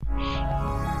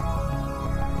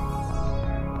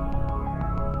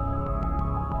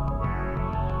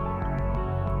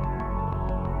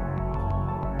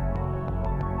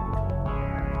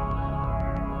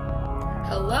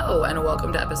Hello, and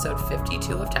welcome to episode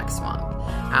 52 of Tech Swamp.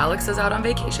 Alex is out on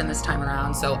vacation this time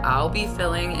around, so I'll be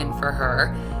filling in for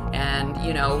her. And,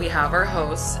 we have our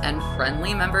hosts and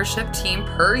friendly membership team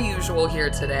per usual here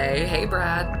today. Hey,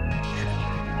 Brad.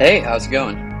 Hey, how's it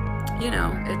going?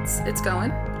 It's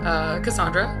going.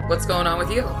 Cassandra, what's going on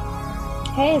with you?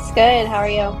 Hey, it's good. How are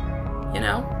you?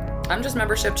 I'm just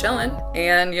membership chilling.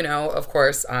 And, of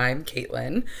course, I'm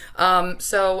Caitlin.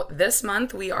 So this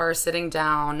month we are sitting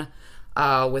down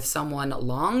with someone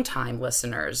longtime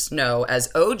listeners know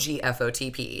as OG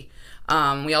FOTP.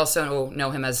 We also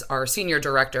know him as our Senior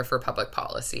Director for Public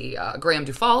Policy, Graham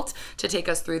Dufault, to take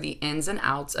us through the ins and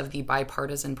outs of the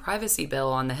bipartisan privacy bill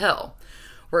on the Hill.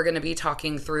 We're going to be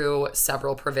talking through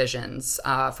several provisions,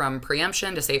 from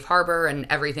preemption to safe harbor and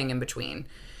everything in between.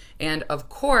 And of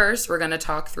course, we're going to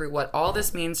talk through what all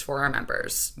this means for our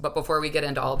members. But before we get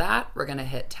into all that, we're going to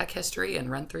hit tech history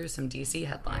and run through some DC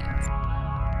headlines.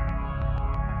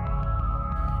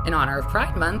 In honor of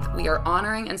Pride Month, we are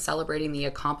honoring and celebrating the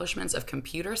accomplishments of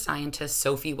computer scientist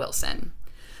Sophie Wilson.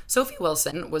 Sophie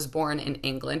Wilson was born in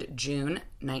England, June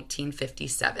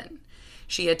 1957.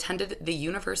 She attended the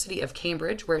University of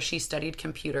Cambridge, where she studied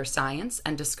computer science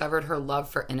and discovered her love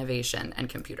for innovation and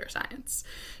computer science.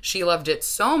 She loved it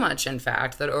so much, in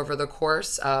fact, that over the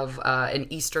course of an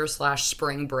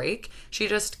Easter/spring break, she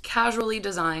just casually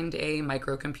designed a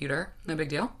microcomputer. No big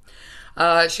deal.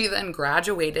 She then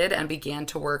graduated and began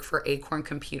to work for Acorn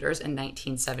Computers in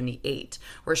 1978,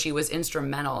 where she was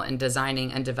instrumental in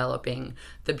designing and developing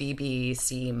the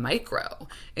BBC Micro,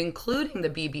 including the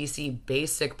BBC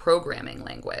Basic Programming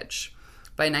Language.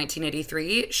 By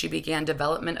 1983, she began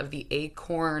development of the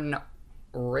Acorn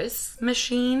RISC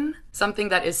machine, something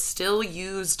that is still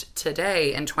used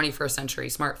today in 21st century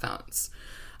smartphones.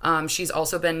 She's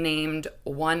also been named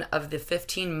one of the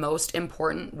 15 most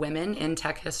important women in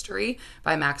tech history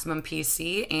by Maximum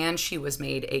PC, and she was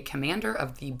made a commander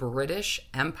of the British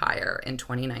Empire in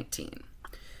 2019.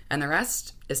 And the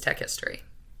rest is tech history.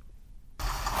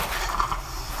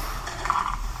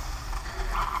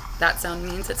 That sound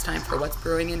means it's time for What's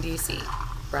Brewing in DC.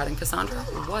 Brad and Cassandra,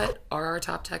 what are our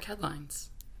top tech headlines?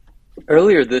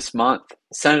 Earlier this month,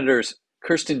 Senators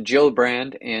Kirsten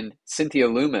Gillibrand and Cynthia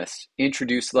Lummis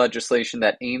introduced legislation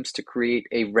that aims to create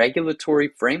a regulatory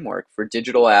framework for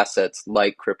digital assets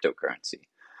like cryptocurrency.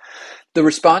 The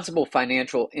Responsible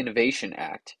Financial Innovation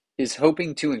Act is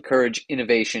hoping to encourage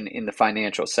innovation in the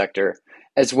financial sector,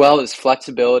 as well as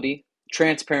flexibility,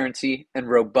 transparency, and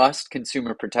robust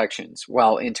consumer protections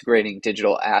while integrating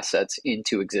digital assets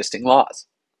into existing laws.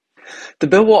 The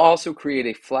bill will also create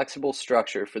a flexible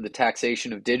structure for the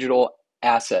taxation of digital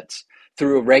assets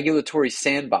through a regulatory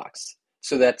sandbox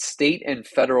so that state and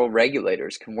federal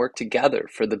regulators can work together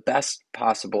for the best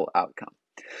possible outcome.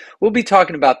 We'll be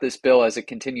talking about this bill as it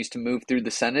continues to move through the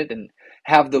Senate and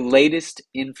have the latest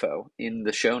info in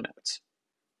the show notes.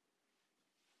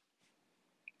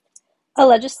 A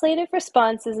legislative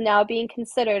response is now being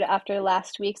considered after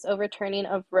last week's overturning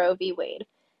of Roe v. Wade.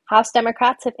 House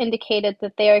Democrats have indicated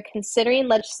that they are considering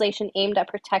legislation aimed at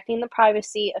protecting the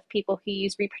privacy of people who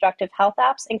use reproductive health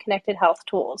apps and connected health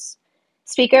tools.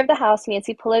 Speaker of the House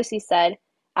Nancy Pelosi said,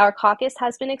 "Our caucus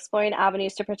has been exploring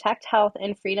avenues to protect health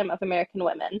and freedom of American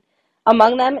women.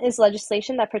 Among them is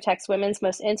legislation that protects women's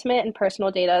most intimate and personal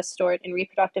data stored in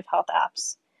reproductive health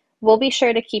apps. We'll be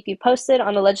sure to keep you posted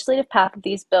on the legislative path of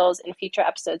these bills in future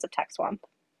episodes of Tech Swamp."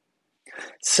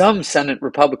 Some Senate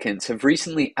Republicans have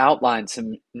recently outlined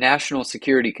some national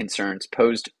security concerns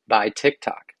posed by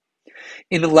TikTok.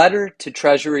 In a letter to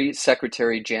Treasury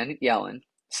Secretary Janet Yellen,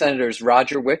 Senators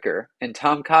Roger Wicker and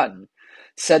Tom Cotton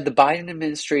said the Biden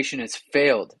administration has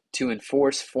failed to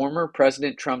enforce former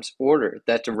President Trump's order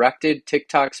that directed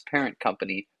TikTok's parent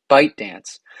company,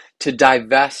 ByteDance, to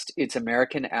divest its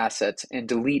American assets and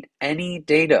delete any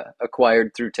data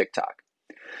acquired through TikTok.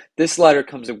 This letter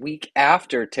comes a week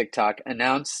after TikTok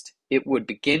announced it would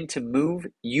begin to move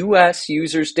U.S.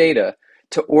 users' data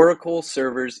to Oracle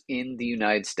servers in the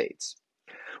United States.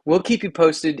 We'll keep you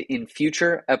posted in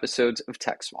future episodes of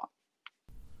Tech Swamp.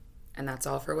 And that's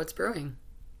all for What's Brewing.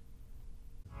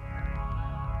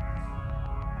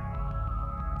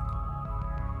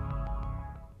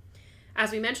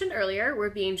 As we mentioned earlier,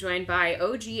 we're being joined by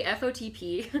OG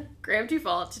FOTP, Graham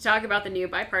Dufault, to talk about the new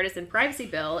bipartisan privacy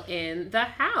bill in the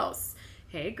House.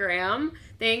 Hey, Graham.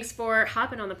 Thanks for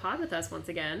hopping on the pod with us once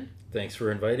again. Thanks for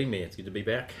inviting me. It's good to be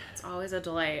back. It's always a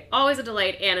delight. Always a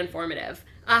delight and informative.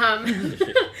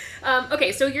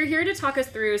 Okay, so you're here to talk us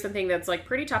through something that's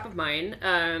pretty top of mind,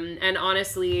 and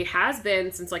honestly has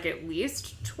been since at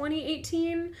least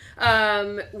 2018,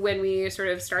 when we sort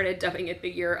of started dubbing it the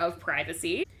year of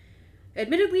privacy.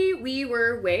 Admittedly, we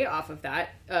were way off of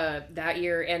that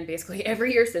year and basically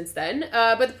every year since then.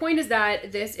 But the point is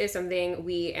that this is something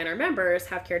we and our members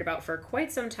have cared about for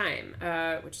quite some time,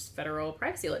 which is federal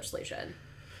privacy legislation.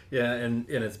 Yeah, and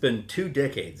it's been 2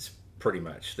 decades pretty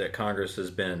much that Congress has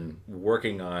been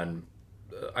working on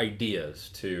ideas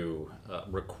to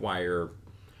require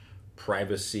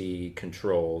privacy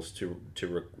controls,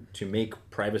 to make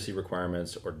privacy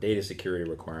requirements or data security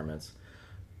requirements.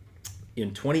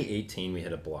 In 2018, we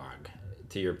had a blog,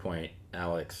 to your point,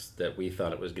 Alex, that we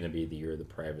thought it was going to be the year of the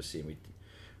privacy.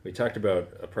 We talked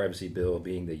about a privacy bill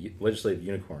being the legislative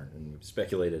unicorn, and we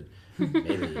speculated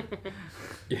maybe,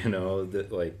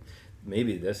 that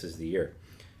maybe this is the year.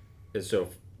 And so,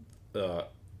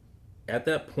 at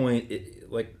that point,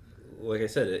 like I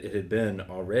said, it had been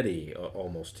already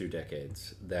almost 2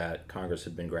 decades that Congress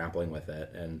had been grappling with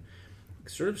it, and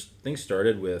sort of things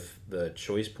started with the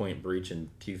Choice Point breach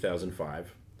in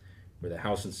 2005, where the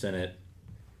House and Senate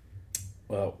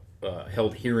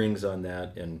held hearings on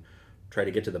that and tried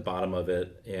to get to the bottom of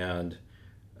it, and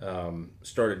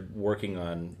started working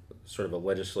on sort of a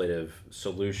legislative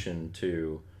solution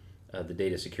to the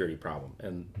data security problem.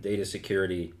 And data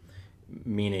security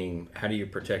meaning, how do you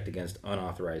protect against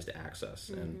unauthorized access?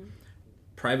 Mm-hmm. And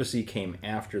privacy came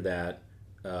after that,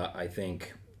 I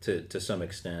think, to some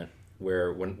extent,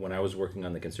 where when I was working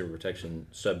on the Consumer Protection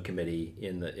Subcommittee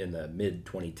in the mid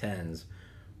 2010s,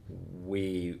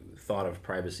 we thought of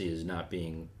privacy as not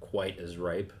being quite as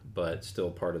ripe, but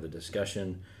still part of the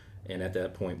discussion. And at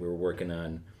that point, we were working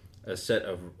on a set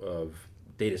of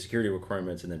data security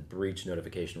requirements and then breach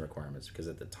notification requirements, because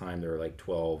at the time there were like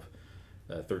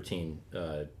 13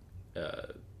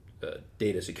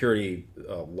 data security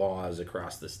laws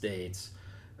across the states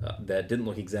that didn't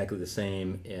look exactly the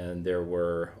same, and there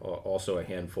were also a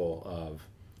handful of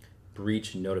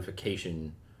breach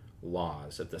notification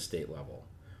laws at the state level,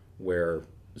 where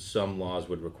some laws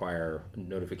would require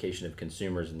notification of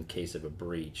consumers in the case of a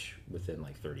breach within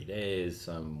like 30 days,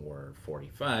 some were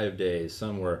 45 days,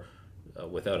 some were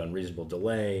without unreasonable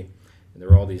delay, and there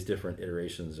were all these different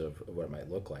iterations of what it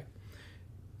might look like.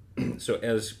 So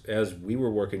as we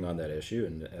were working on that issue,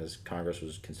 and as Congress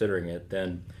was considering it,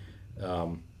 then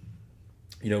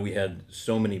we had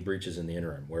so many breaches in the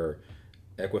interim, where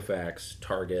Equifax,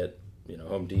 Target,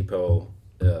 Home Depot,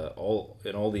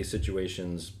 all these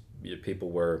situations,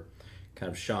 people were kind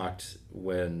of shocked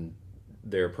when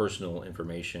their personal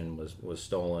information was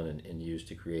stolen and used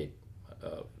to create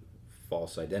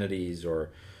false identities,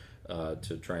 or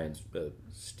to try and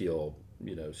steal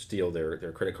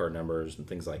their credit card numbers and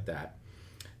things like that.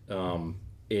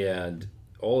 And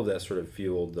all of that sort of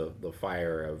fueled the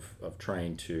fire of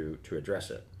trying to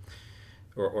address it,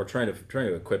 or trying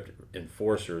to equip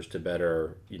enforcers to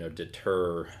better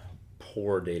deter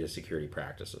poor data security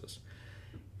practices.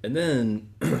 And then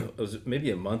it was maybe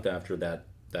a month after that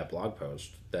blog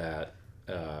post that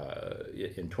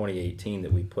in 2018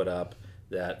 that we put up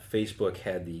that Facebook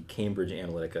had the Cambridge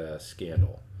Analytica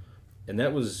scandal. And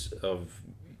that was of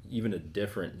even a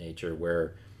different nature,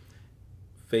 where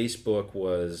Facebook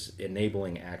was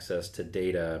enabling access to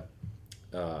data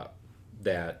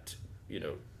that,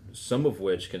 some of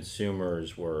which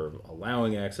consumers were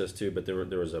allowing access to, but there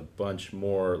was a bunch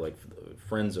more, like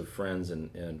friends of friends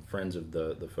and friends of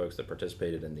the folks that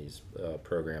participated in these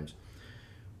programs,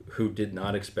 who did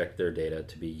not expect their data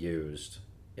to be used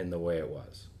in the way it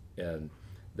was. And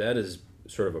that is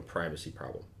sort of a privacy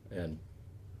problem, and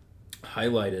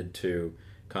highlighted to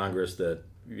Congress that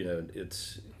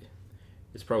it's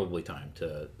probably time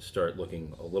to start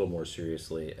looking a little more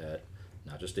seriously at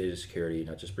not just data security,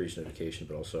 not just breach notification,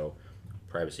 but also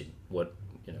privacy. What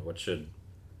should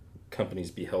companies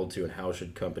be held to, and how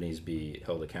should companies be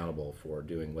held accountable for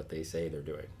doing what they say they're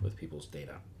doing with people's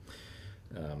data?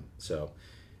 So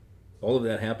all of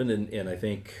that happened, and I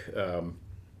think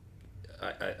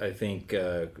I think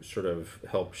sort of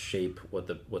help shape what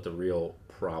the real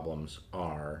problems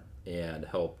are, and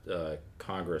help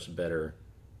Congress better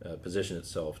position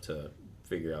itself to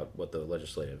figure out what the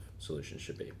legislative solution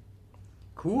should be.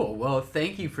 Cool. Well,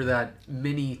 thank you for that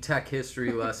mini tech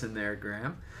history lesson there,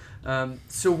 Graham.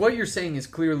 So what you're saying is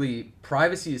clearly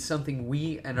privacy is something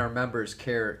we and our members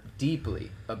care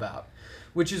deeply about,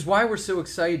 which is why we're so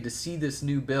excited to see this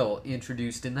new bill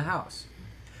introduced in the House.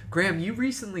 Graham, you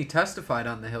recently testified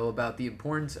on the Hill about the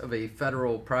importance of a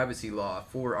federal privacy law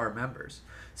for our members.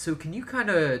 So can you kind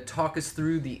of talk us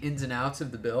through the ins and outs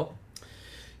of the bill?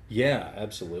 Yeah,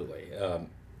 absolutely.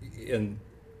 And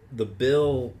the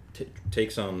bill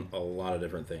takes on a lot of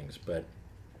different things, but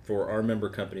for our member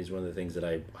companies, one of the things that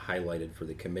I highlighted for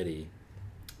the committee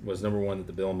was number one, that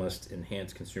the bill must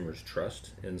enhance consumers'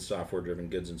 trust in software-driven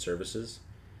goods and services,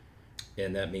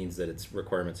 and that means that its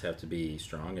requirements have to be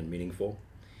strong and meaningful.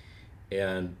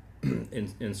 And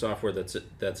in software, that's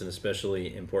an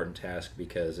especially important task,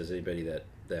 because as anybody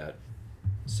that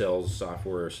sells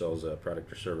software or sells a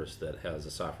product or service that has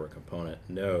a software component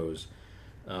knows,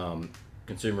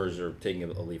 consumers are taking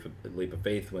a leap of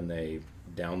faith when they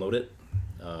download it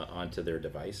onto their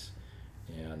device,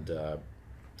 and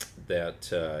that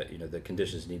the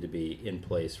conditions need to be in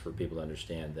place for people to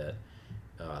understand that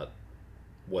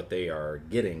what they are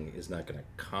getting is not going to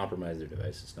compromise their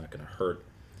device. It's not going to hurt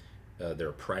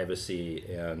their privacy,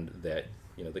 and that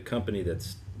the company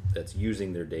that's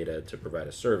using their data to provide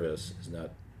a service is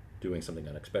not doing something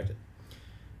unexpected.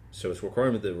 So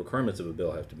the requirements of a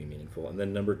bill have to be meaningful. And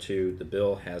then number two, the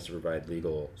bill has to provide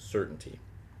legal certainty.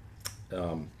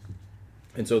 And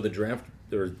so the draft,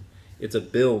 it's a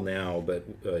bill now, but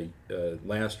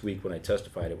last week when I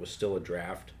testified, it was still a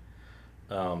draft.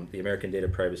 The American Data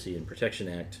Privacy and Protection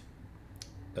Act,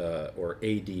 or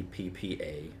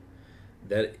ADPPA,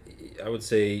 that I would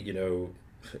say,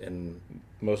 and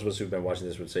most of us who've been watching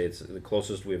this would say it's the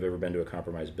closest we've ever been to a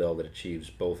compromise bill that achieves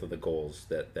both of the goals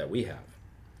that we have.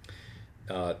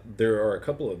 There are a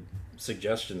couple of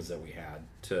suggestions that we had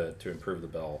to improve the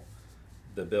bill.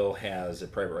 The bill has a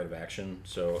private right of action,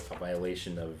 so a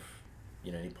violation of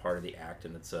any part of the act,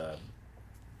 and it's a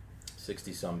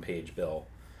 60-some page bill,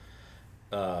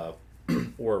 or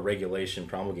a regulation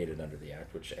promulgated under the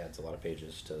act, which adds a lot of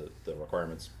pages to the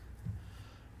requirements,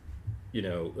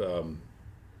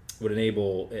 would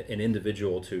enable an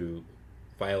individual to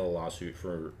file a lawsuit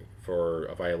for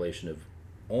a violation of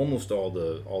almost all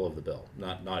of the bill,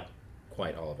 not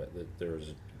quite all of it. There's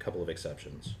a couple of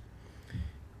exceptions,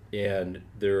 and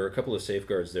there are a couple of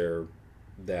safeguards there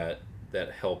that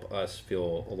help us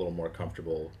feel a little more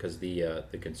comfortable, because the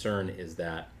concern is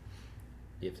that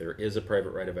if there is a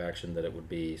private right of action, that it would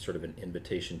be sort of an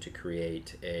invitation to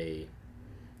create a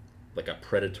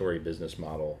predatory business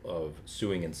model of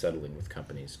suing and settling with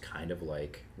companies, kind of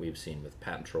like we've seen with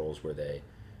patent trolls, where they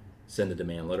send a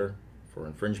demand letter for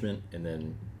infringement and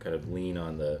then kind of lean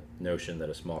on the notion that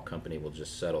a small company will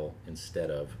just settle instead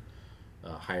of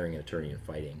hiring an attorney and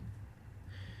fighting.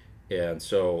 And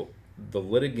so the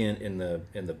litigant in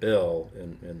the bill,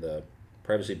 in the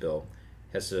privacy bill,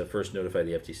 has to first notify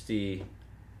the FTC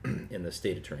and the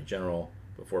state attorney general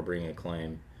before bringing a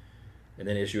claim, and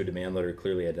then issue a demand letter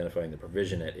clearly identifying the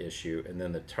provision at issue. And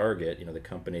then the target, the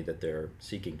company that they're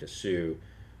seeking to sue,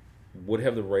 would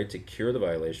have the right to cure the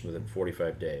violation within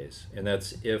 45 days. And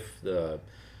that's if the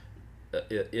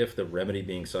remedy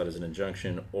being sought is an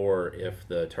injunction, or if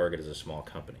the target is a small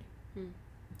company.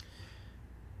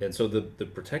 And so the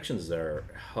protections there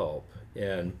help.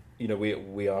 And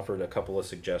we offered a couple of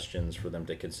suggestions for them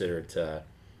to consider to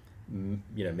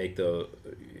make the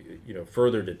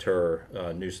further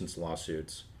deter nuisance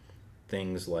lawsuits.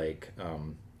 Things like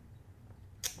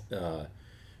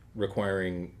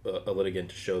requiring a litigant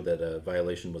to show that a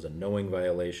violation was a knowing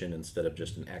violation instead of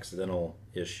just an accidental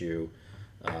issue,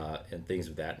 and things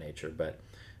of that nature. But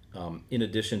in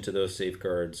addition to those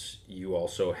safeguards, you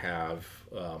also have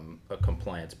a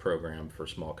compliance program for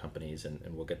small companies, and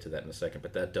we'll get to that in a second,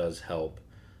 but that does help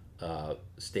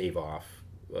stave off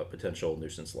potential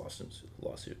nuisance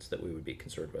lawsuits that we would be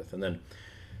concerned with. And then,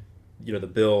 the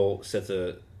bill sets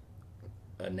a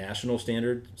national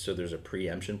standard, so there's a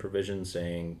preemption provision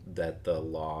saying that the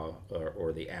law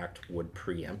or the act would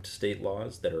preempt state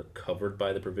laws that are covered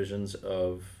by the provisions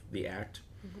of the act.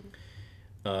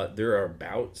 There are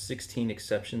about 16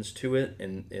 exceptions to it,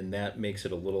 and that makes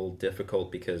it a little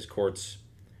difficult because courts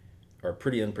are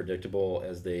pretty unpredictable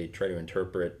as they try to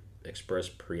interpret express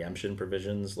preemption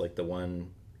provisions like the one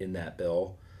in that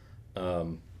bill.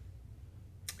 And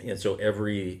so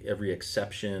every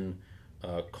exception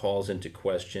calls into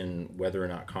question whether or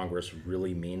not Congress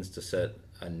really means to set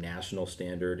a national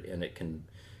standard, and it can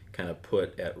kind of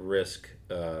put at risk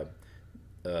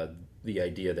the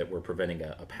idea that we're preventing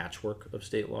a patchwork of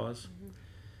state laws.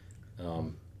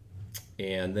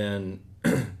 And then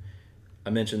I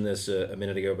mentioned this a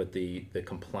minute ago, but the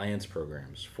compliance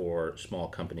programs for small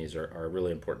companies are a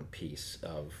really important piece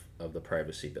of the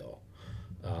privacy bill,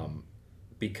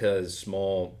 because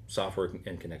small software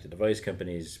and connected device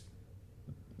companies,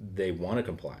 they want to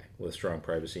comply with strong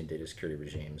privacy and data security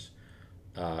regimes.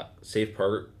 Safe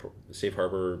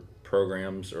harbor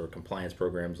programs or compliance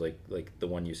programs like the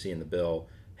one you see in the bill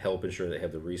help ensure they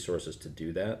have the resources to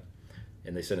do that,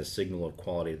 and they send a signal of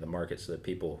quality to the market so that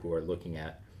people who are looking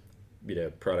at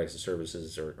products and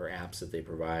services or apps that they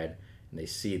provide, and they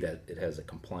see that it has a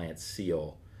compliance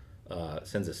seal,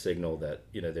 sends a signal that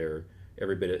they're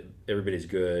everybody's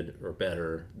good or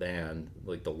better than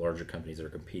like the larger companies that are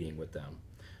competing with them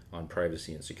on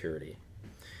privacy and security.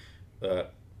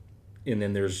 And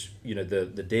then there's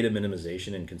the data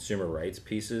minimization and consumer rights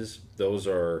pieces. Those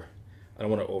are, I don't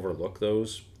want to overlook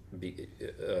those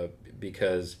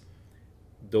because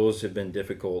those have been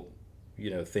difficult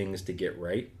things to get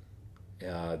right.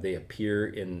 They appear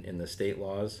in the state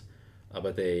laws,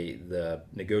 but the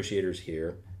negotiators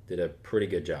here did a pretty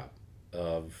good job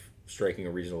of striking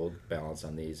a reasonable balance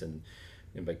on these. And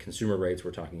by consumer rights,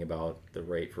 we're talking about the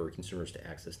right for consumers to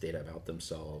access data about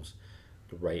themselves,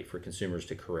 the right for consumers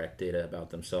to correct data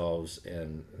about themselves,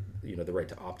 and the right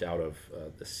to opt out of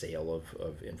the sale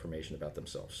of information about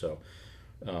themselves. So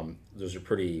those are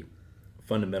pretty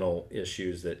fundamental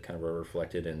issues that kind of are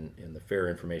reflected in the Fair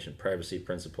Information Privacy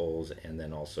Principles, and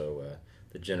then also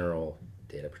the General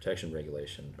Data Protection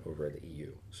Regulation over at the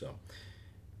EU.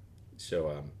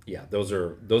 So yeah, those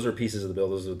are pieces of the bill.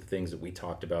 Those are the things that we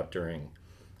talked about during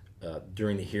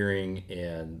the hearing,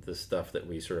 and the stuff that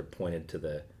we sort of pointed to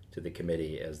the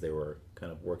committee as they were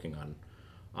kind of working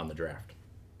on the draft.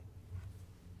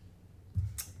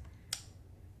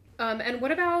 And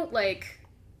what about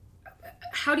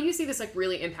how do you see this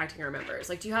really impacting our members?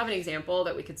 Do you have an example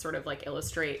that we could sort of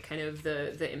illustrate kind of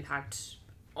the impact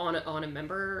on a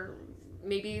member,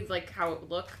 maybe how it would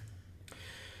look?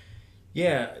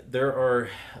 Yeah, there are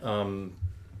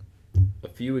a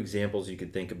few examples you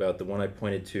could think about. The one I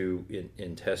pointed to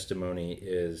in testimony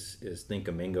is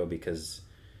Thinkamingo, because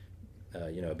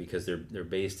because they're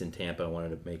based in Tampa. I wanted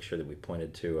to make sure that we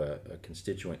pointed to a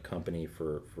constituent company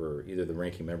for either the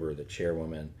ranking member or the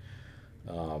chairwoman.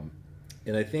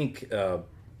 And I think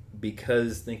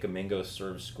because Thinkamingo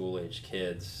serves school-age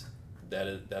kids,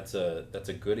 that's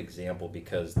a good example,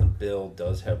 because the bill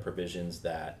does have provisions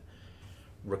that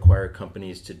require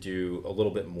companies to do a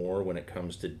little bit more when it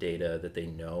comes to data that they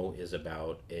know is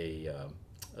about a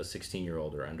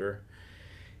 16-year-old or under.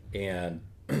 And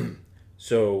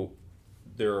so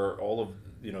there are all of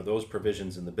those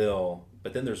provisions in the bill,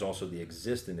 but then there's also the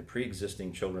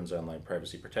pre-existing Children's Online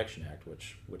Privacy Protection Act,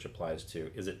 which applies to,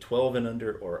 is it 12 and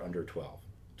under or under 12?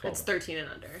 It's 13 and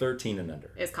under. 13 and under.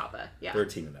 Is COPPA, yeah.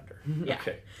 13 and under. Yeah.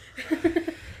 Okay.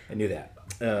 I knew that.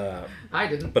 I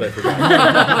didn't. But I forgot.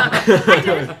 I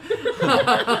did.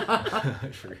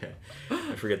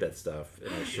 I forget that stuff,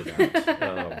 and I should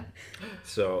not.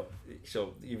 So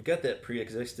you've got that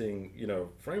pre-existing,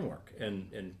 framework,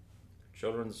 and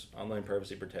Children's Online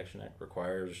Privacy Protection Act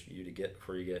requires you to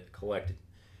collect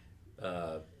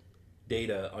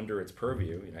data under its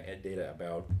purview. Data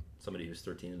about somebody who's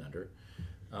 13 and under.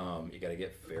 You got to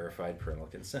get verified parental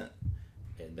consent,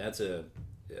 and that's a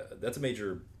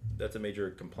major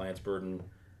compliance burden,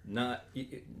 not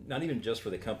even just for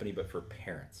the company, but for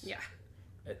parents. Yeah.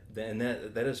 And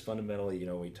that is fundamentally,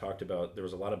 we talked about, there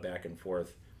was a lot of back and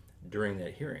forth during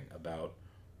that hearing about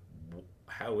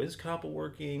how is COPPA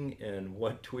working and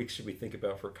what tweaks should we think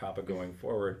about for COPPA going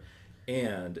forward,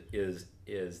 and is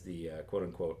the quote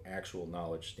unquote actual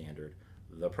knowledge standard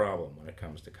the problem when it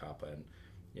comes to COPPA. And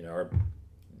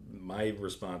my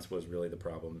response was really the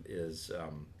problem is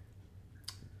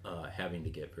having to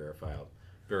get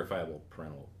verifiable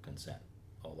parental consent,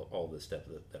 all the steps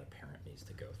that a parent needs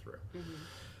to go through.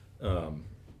 Mm-hmm.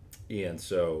 And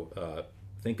so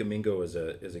Thinkamingo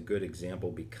is a good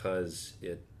example, because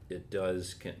it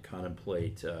does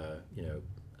contemplate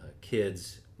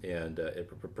kids, and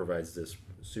it provides this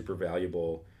super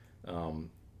valuable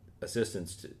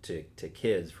assistance to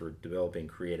kids for developing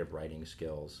creative writing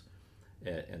skills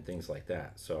and things like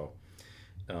that. So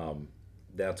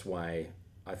that's why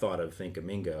I thought of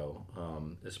Thinkamingo,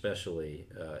 especially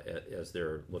as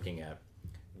they're looking at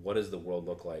what does the world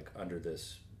look like under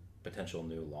this potential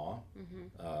new law.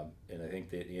 Mm-hmm. And I think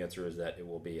the answer is that it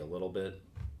will be a little bit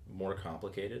more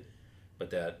complicated, but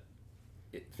that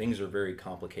things are very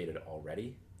complicated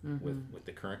already. Mm-hmm. with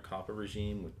the current COPPA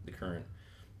regime, with the current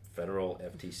federal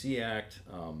FTC Act,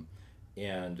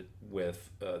 and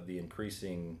with the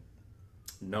increasing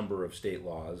number of state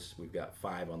laws. We've got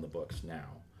 5 on the books now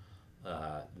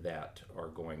that are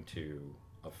going to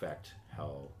affect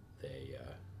how they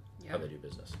do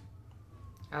business.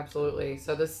 Absolutely.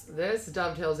 So this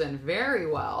dovetails in very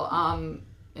well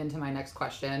into my next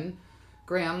question.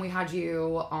 Graham, we had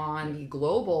you on the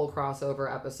global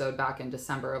crossover episode back in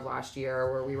December of last year,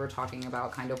 where we were talking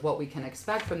about kind of what we can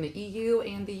expect from the EU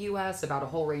and the US about a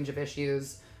whole range of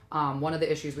issues. One of the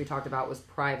issues we talked about was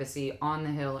privacy on the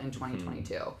Hill in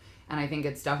 2022. Mm-hmm. And I think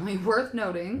it's definitely worth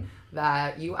noting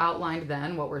that you outlined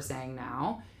then what we're saying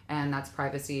now, and that's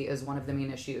privacy is one of the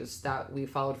main issues that we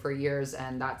followed for years,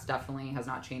 and that's definitely has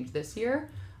not changed this year.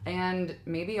 And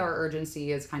maybe our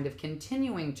urgency is kind of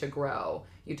continuing to grow.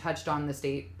 You touched on the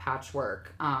state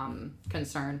patchwork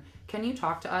concern. Can you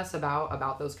talk to us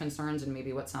about those concerns and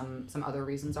maybe what some other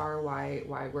reasons are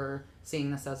why we're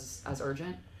seeing this as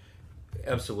urgent?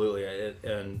 Absolutely.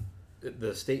 And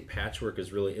the state patchwork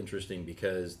is really interesting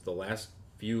because the last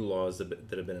few laws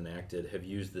that have been enacted have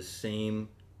used the same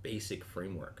basic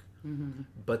framework,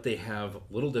 but they have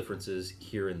little differences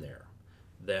here and there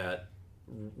that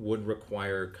would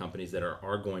require companies that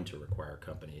are going to require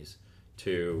companies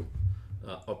to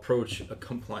approach a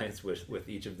compliance with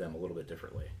each of them a little bit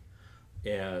differently.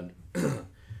 And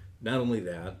not only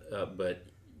that, but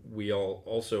we all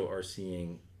also are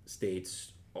seeing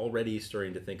states already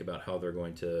starting to think about how they're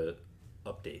going to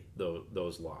update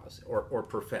those laws or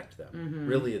perfect them.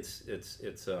 Really, it's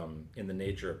in the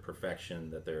nature of perfection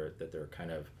that they're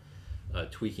kind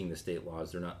of tweaking the state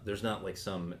laws. There's not like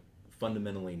some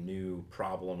fundamentally new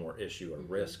problem or issue or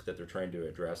risk that they're trying to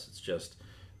address. It's just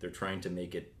they're trying to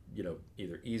make it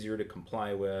either easier to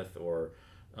comply with or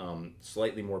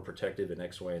slightly more protective in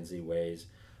X, Y, and Z ways.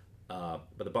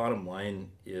 But the bottom line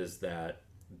is that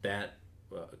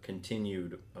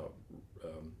continued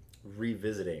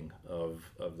revisiting of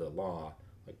the law,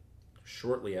 like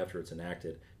shortly after it's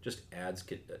enacted, just adds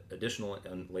additional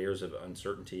layers of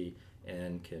uncertainty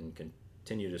and can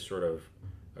continue to sort of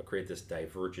create this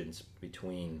divergence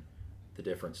between the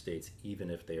different states, even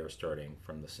if they are starting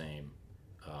from the same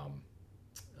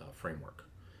framework.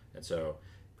 And so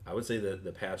I would say that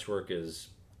the patchwork is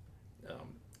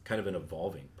kind of an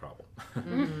evolving problem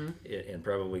and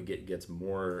probably gets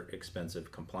more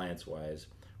expensive compliance-wise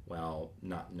while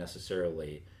not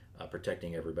necessarily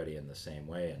protecting everybody in the same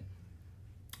way. And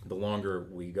the longer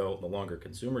we go, the longer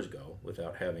consumers go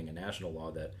without having a national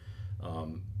law that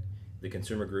the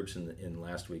consumer groups in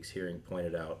last week's hearing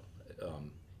pointed out,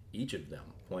 each of them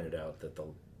pointed out that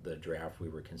the draft we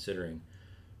were considering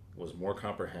was more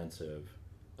comprehensive,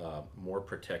 more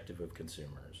protective of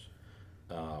consumers,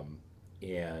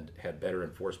 and had better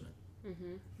enforcement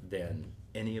than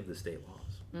any of the state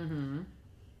laws.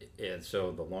 And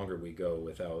so the longer we go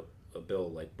without a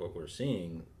bill like what we're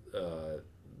seeing, the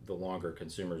longer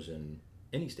consumers in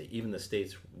any state, even the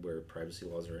states where privacy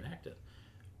laws are enacted,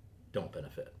 don't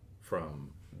benefit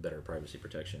from better privacy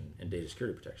protection and data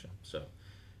security protection. So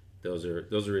those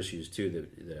are issues too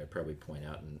that I probably point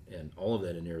out, and all of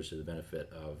that inures to the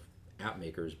benefit of app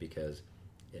makers because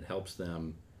it helps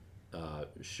them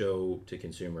show to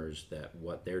consumers that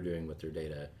what they're doing with their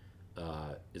data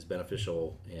is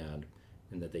beneficial and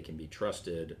that they can be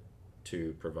trusted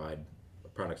to provide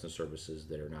products and services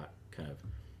that are not kind of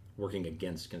working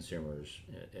against consumers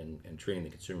and treating the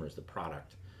consumer as the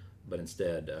product, but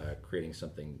instead creating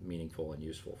something meaningful and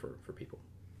useful for people.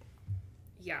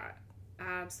 Yeah,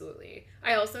 absolutely.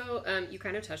 I also, you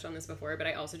kind of touched on this before, but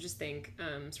I also just think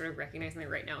sort of recognizing that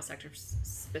right now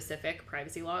sector-specific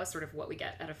privacy law is sort of what we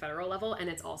get at a federal level, and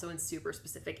it's also in super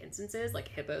specific instances.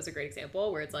 Like HIPAA is a great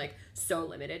example where it's like so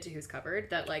limited to who's covered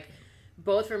that like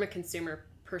both from a consumer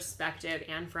perspective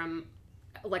and from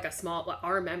like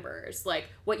our members, like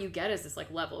what you get is this like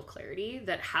level of clarity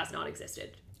that has not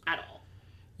existed at all.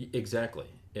 Exactly.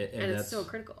 And it's so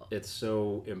critical. It's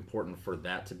so important for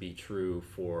that to be true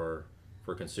for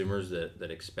consumers that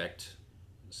expect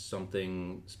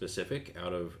something specific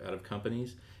out of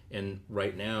companies. And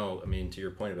right now, I mean, to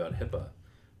your point about HIPAA,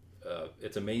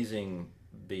 it's amazing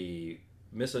the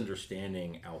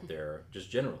misunderstanding out there just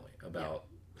generally about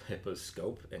HIPAA's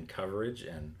scope and coverage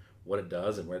and what it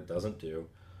does and what it doesn't do.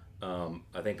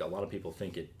 I think a lot of people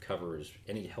think it covers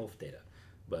any health data,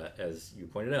 but as you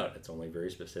pointed out, it's only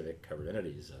very specific covered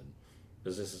entities and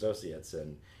business associates,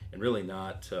 and really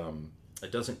not.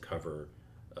 It doesn't cover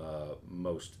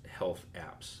most health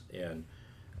apps, and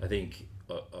I think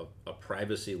a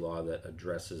privacy law that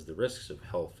addresses the risks of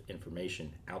health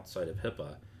information outside of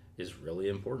HIPAA is really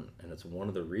important, and it's one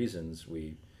of the reasons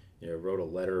we wrote a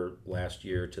letter last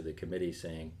year to the committee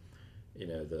saying,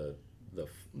 the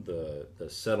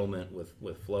settlement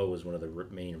with Flow was one of the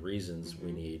main reasons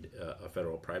we need a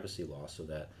federal privacy law so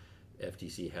that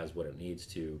FTC has what it needs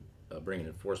to bring an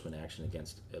enforcement action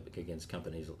against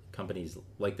companies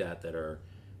like that are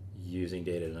using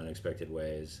data in unexpected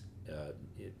ways,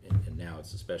 and now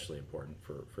it's especially important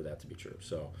for that to be true.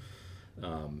 So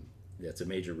that's a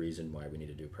major reason why we need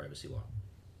to do privacy law.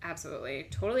 Absolutely.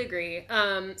 Totally agree.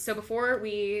 So before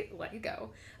we let you go,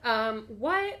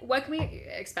 what can we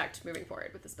expect moving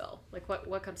forward with this bill? Like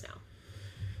what comes now?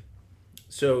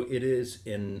 So it is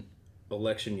in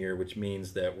election year, which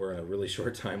means that we're on a really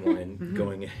short timeline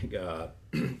going.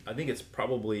 I think it's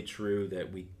probably true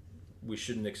that we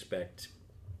shouldn't expect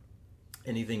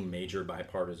anything major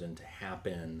bipartisan to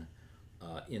happen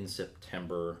in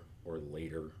September or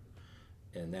later,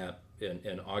 and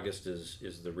August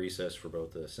is the recess for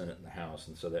both the Senate and the House,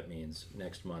 and so that means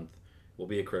next month will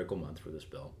be a critical month for this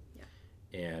bill.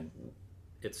 Yeah. And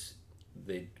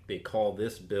they call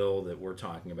this bill that we're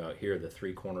talking about here the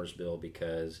Three Corners Bill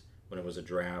because when it was a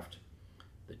draft,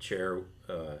 the chairman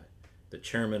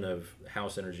of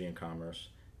House Energy and Commerce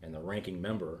and the ranking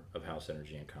member of House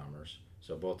Energy and Commerce,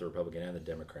 so both the Republican and the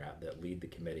Democrat that lead the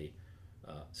committee,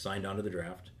 signed onto the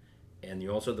draft. And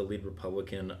you also have the lead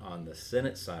Republican on the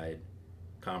Senate side,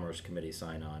 Commerce Committee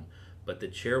sign on, but the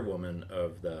chairwoman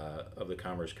of the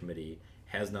Commerce Committee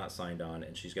has not signed on,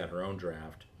 and she's got her own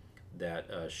draft that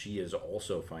she is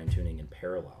also fine-tuning in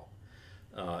parallel.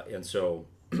 And so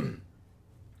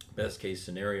best case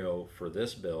scenario for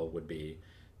this bill would be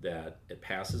that it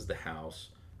passes the House,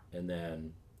 and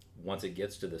then once it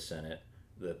gets to the Senate,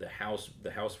 the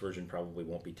House version probably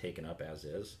won't be taken up as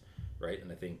is, right?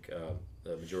 And I think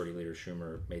the Majority Leader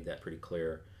Schumer made that pretty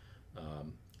clear.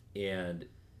 And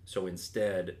so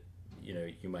instead,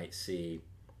 you might see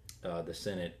the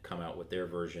Senate come out with their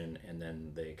version, and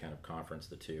then they kind of conference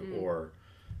the two, or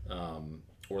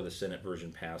the Senate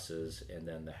version passes, and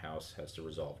then the House has to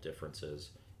resolve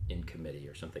differences in committee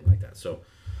or something like that. So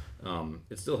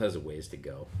it still has a ways to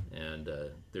go, and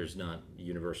there's not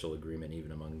universal agreement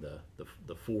even among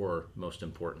the four most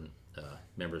important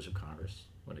members of Congress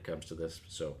when it comes to this.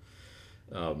 So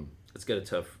it's got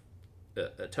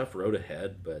a tough road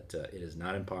ahead, but it is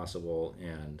not impossible,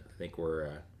 and I think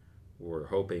we're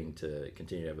hoping to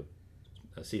continue to have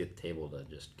a seat at the table to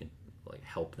just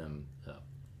help them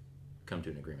come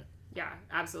to an agreement. Yeah,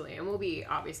 absolutely. And we'll be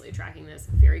obviously tracking this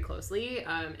very closely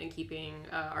and keeping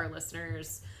our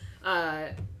listeners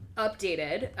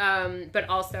updated. But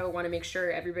also want to make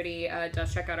sure everybody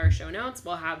does check out our show notes.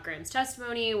 We'll have Graham's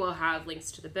testimony. We'll have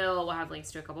links to the bill. We'll have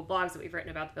links to a couple blogs that we've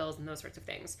written about the bills and those sorts of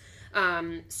things.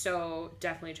 So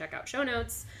definitely check out show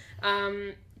notes.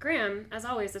 Graham, as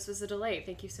always, this was a delight.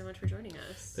 Thank you so much for joining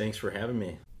us. Thanks for having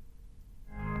me.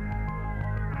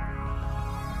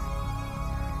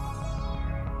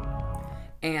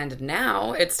 And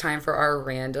now it's time for our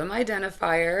random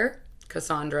identifier.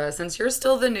 Cassandra, since you're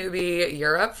still the newbie,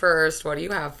 you're up first. What do you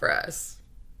have for us?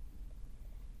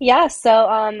 Yeah, so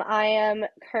I am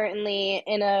currently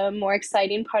in a more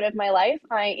exciting part of my life.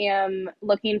 I am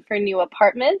looking for new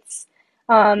apartments,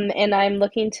 and I'm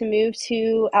looking to move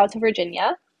out to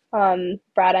Virginia. Brad,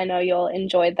 I know you'll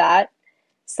enjoy that.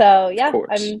 So yeah,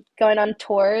 I'm going on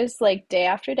tours day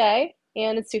after day,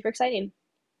 and it's super exciting.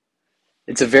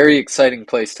 It's a very exciting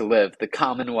place to live, the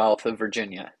Commonwealth of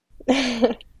Virginia.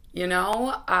 I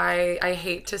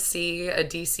hate to see a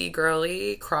DC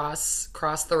girly cross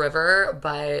the river,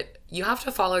 but you have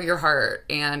to follow your heart.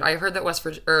 And I heard that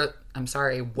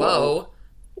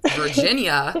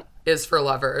Virginia is for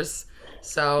lovers.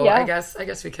 So yeah. I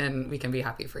guess we can be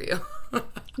happy for you.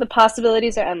 The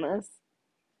possibilities are endless.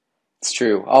 It's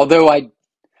true. Although I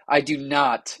do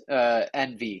not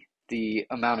envy the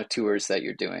amount of tours that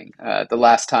you're doing. The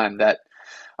last time that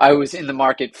I was in the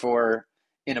market for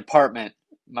an apartment,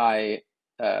 my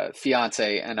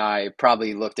fiance and I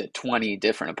probably looked at 20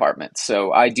 different apartments.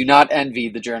 So I do not envy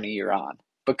the journey you're on,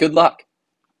 but good luck.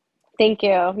 Thank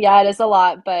you. Yeah, it is a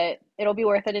lot, but it'll be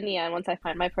worth it in the end once I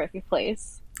find my perfect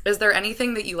place. Is there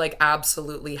anything that you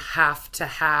absolutely have to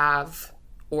have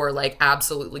or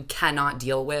absolutely cannot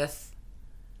deal with?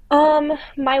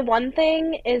 My one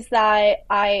thing is that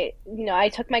I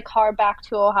took my car back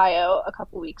to Ohio a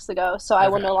couple weeks ago, so I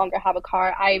will no longer have a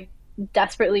car. I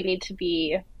desperately need to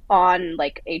be on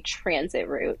a transit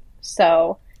route.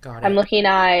 So I'm looking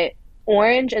at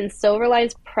Orange and Silver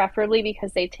Lines preferably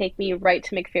because they take me right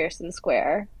to McPherson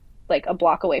Square, a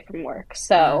block away from work.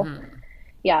 So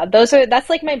yeah, that's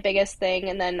my biggest thing.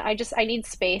 And then I need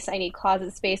space. I need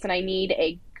closet space, and I need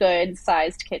a good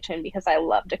sized kitchen because I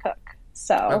love to cook.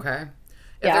 So okay.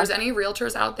 If there's any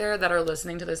realtors out there that are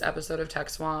listening to this episode of Tech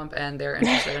Swamp and they're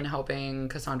interested in helping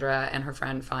Cassandra and her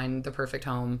friend find the perfect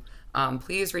home,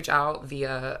 please reach out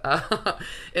via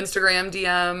Instagram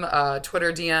DM,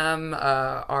 Twitter DM.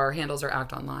 Our handles are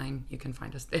Act Online. You can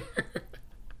find us there.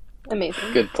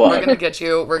 Amazing. Good plug. We're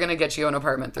gonna get you an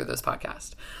apartment through this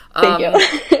podcast.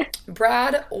 Thank you.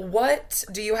 Brad, what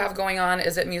do you have going on?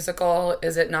 Is it musical?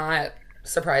 Is it not?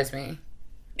 Surprise me.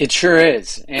 It sure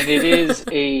is. And it is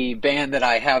a band that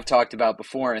I have talked about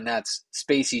before, and that's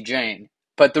Spacey Jane.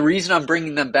 But the reason I'm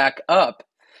bringing them back up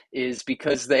is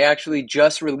because they actually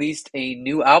just released a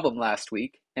new album last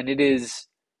week. and it is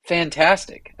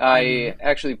fantastic. I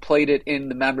actually played it in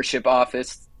the membership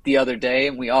office the other day,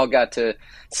 and we all got to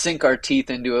sink our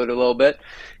teeth into it a little bit.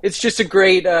 It's just a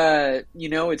great,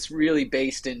 it's really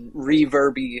based in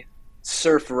reverby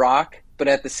surf rock, but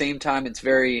at the same time, it's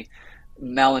very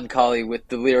melancholy with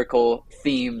the lyrical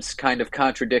themes kind of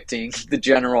contradicting the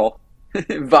general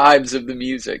vibes of the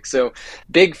music. So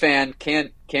big fan.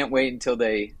 Can't wait until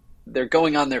they're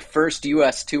going on their first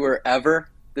US tour ever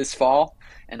this fall,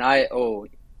 and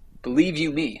believe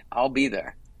you me, I'll be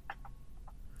there.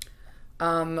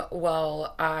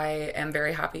 Well, I am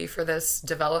very happy for this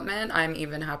development. I'm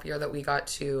even happier that we got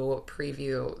to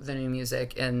preview the new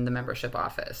music in the membership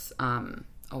office.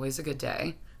 Always a good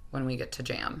day when we get to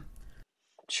jam.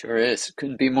 Sure is.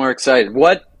 Couldn't be more excited.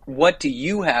 What do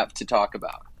you have to talk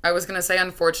about? I was gonna say,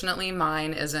 unfortunately,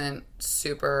 mine isn't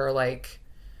super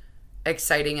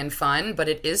exciting and fun, but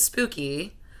it is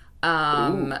spooky.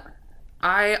 I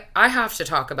have to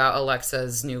talk about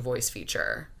Alexa's new voice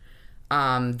feature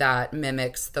that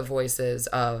mimics the voices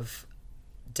of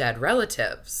dead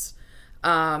relatives,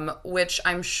 which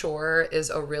I'm sure is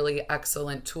a really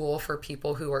excellent tool for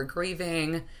people who are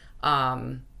grieving.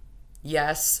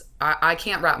 Yes, I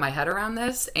can't wrap my head around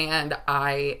this, and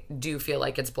I do feel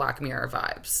like it's Black Mirror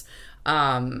vibes.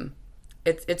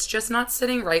 It's just not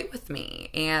sitting right with me,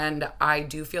 and I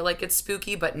do feel like it's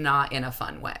spooky, but not in a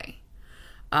fun way.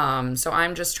 So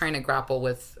I'm just trying to grapple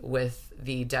with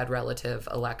the dead relative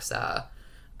Alexa,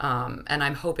 and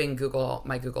I'm hoping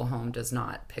my Google Home does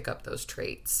not pick up those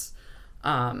traits.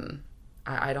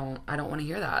 I don't want to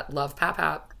hear that. Love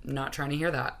Pap, not trying to hear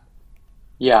that.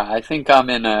 Yeah, I think I'm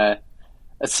in a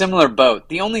similar boat.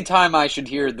 The only time I should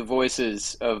hear the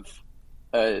voices of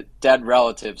dead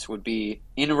relatives would be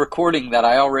in a recording that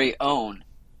I already own.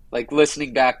 Like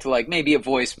listening back to maybe a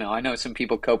voicemail. I know some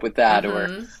people cope with that,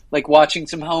 or watching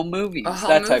some home movies,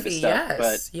 type of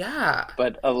stuff. Yes.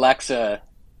 But Alexa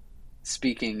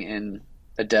speaking in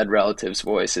a dead relative's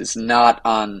voice is not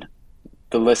on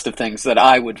the list of things that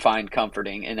I would find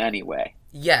comforting in any way.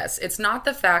 Yes, it's not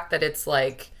the fact that it's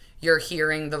you're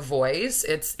hearing the voice.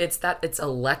 It's that it's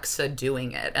Alexa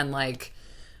doing it, and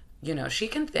she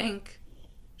can think.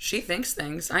 She thinks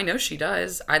things. I know she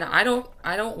does. I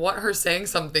don't want her saying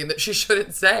something that she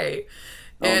shouldn't say.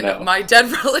 In my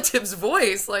dead relative's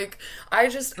voice,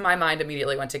 my mind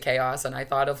immediately went to chaos, and I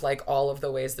thought of all of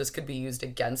the ways this could be used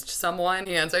against someone,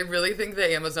 and I really think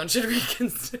that Amazon should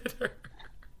reconsider.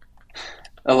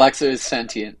 Alexa is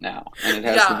sentient now, and it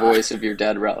has the voice of your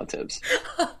dead relatives.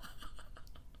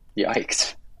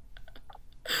 Yikes.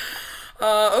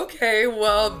 Okay,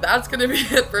 well, that's going to be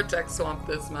it for Tech Swamp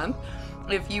this month.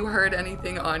 If you heard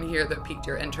anything on here that piqued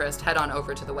your interest, head on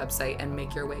over to the website and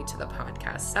make your way to the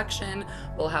podcast section.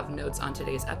 We'll have notes on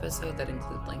today's episode that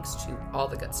include links to all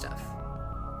the good stuff.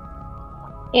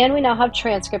 And we now have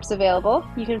transcripts available.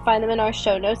 You can find them in our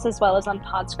show notes as well as on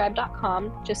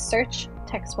podscribe.com. Just search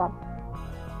Tech Swamp.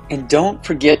 And don't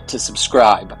forget to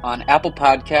subscribe on Apple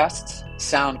Podcasts,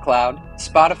 SoundCloud,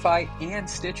 Spotify, and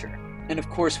Stitcher. And of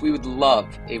course, we would love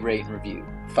a rate and review.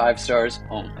 5 stars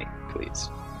only, please.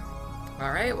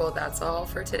 All right, well, that's all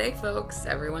for today, folks.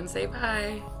 Everyone say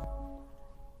bye.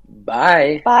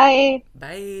 Bye. Bye.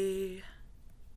 Bye.